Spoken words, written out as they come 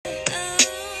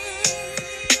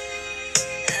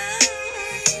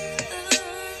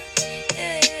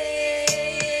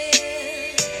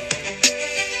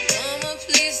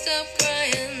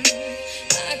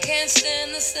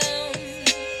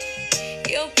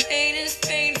is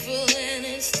painful and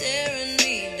it's tearing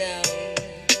me down.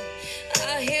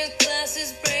 I hear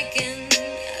glasses breaking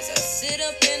as I sit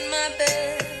up in my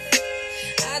bed.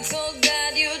 I told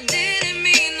God you didn't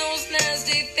mean those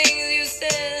nasty things you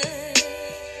said.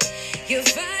 You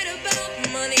fight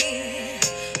about money,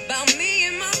 about me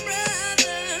and my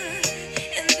brother,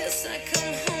 and this I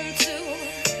come home to.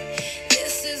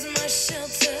 This is my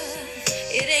shelter.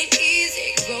 It ain't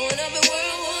easy growing up in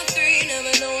World War III,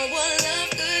 never knowing what love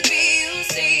could be. You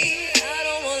see, I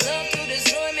don't want love to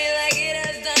destroy me like it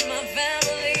has done my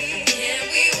family. Can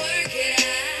we work it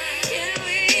out? Can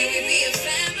we be a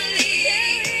family?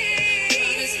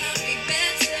 Promise I'll be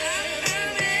better.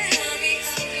 Mommy,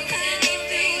 I'll do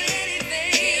anything.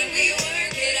 Can we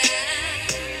work it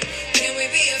out? Can we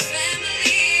be a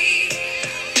family?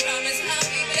 Promise I'll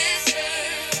be better.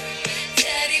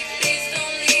 Daddy, please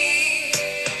don't leave.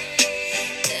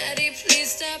 Daddy, please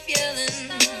stop yelling.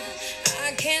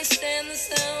 I can't stand the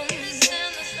sound.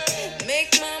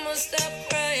 Make mama stop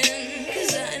crying,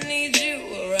 'cause I need you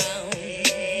around.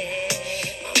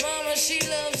 My mama, she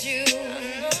loves you.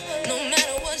 No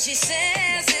matter what she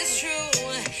says, it's true.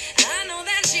 I know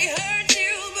that she hurt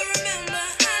you, but remember,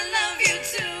 I love you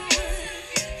too.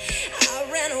 I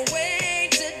ran away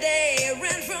today,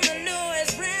 ran from the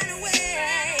noise, ran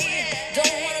away.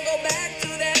 Don't wanna go back to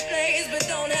that place, but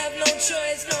don't have no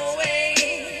choice, no way.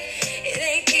 It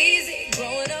ain't easy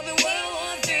growing up in World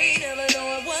War III, never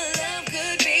knowing what love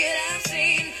could be that I've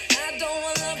seen. I don't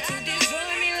want love to destroy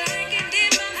me like it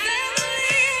did my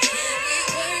family. Can we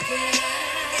work it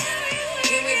out?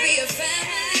 Can we be a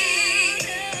family?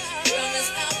 Promise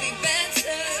I'll be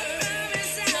better.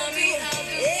 Mommy, I'll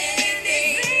do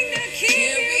anything.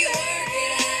 Can we work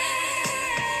it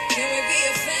out? Can we be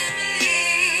a family?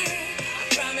 I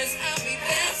promise I'll be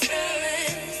better.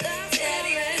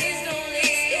 Daddy, please don't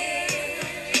leave.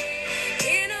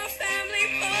 In our family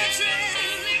portrait,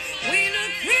 we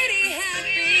look pretty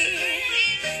happy.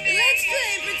 Let's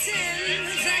play pretend,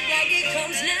 act like it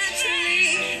comes naturally.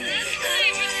 I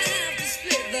don't wanna have to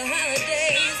split the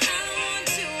holidays. I don't want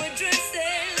to address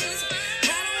this.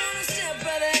 I don't want a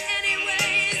stepbrother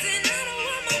anyways, and I don't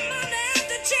want my mom to have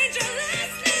to change her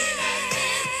last name.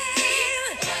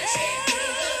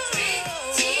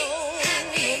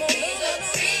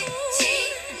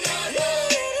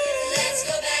 Let's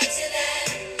go back to that.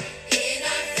 In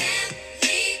our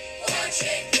family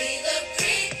portrait, we look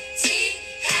pretty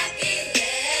happy.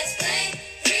 Let's play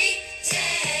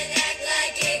pretend, act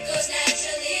like it goes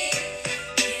naturally.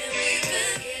 Can we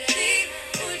family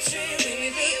portrait? We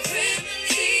look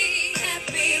pretty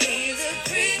happy. We look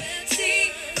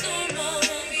pretty normal.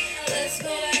 Let's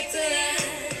go back to that.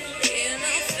 In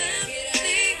our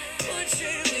family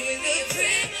portrait, we look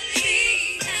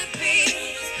pretty happy.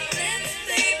 Let's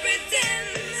play pretend,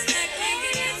 act like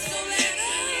it is so bad.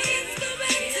 Let's go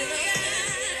back to that.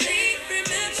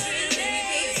 Remember, we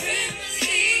look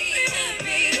pretty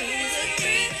happy. We look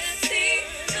pretty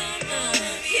normal.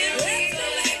 Yeah, let's go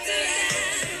back to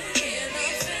that. In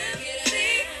our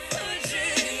family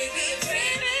portrait, we look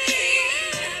pretty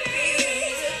happy. We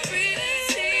look pretty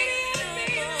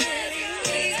normal.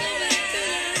 Please go back to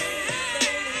that.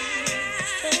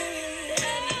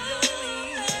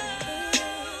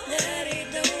 Daddy,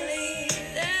 don't leave.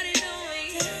 Daddy, don't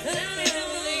leave.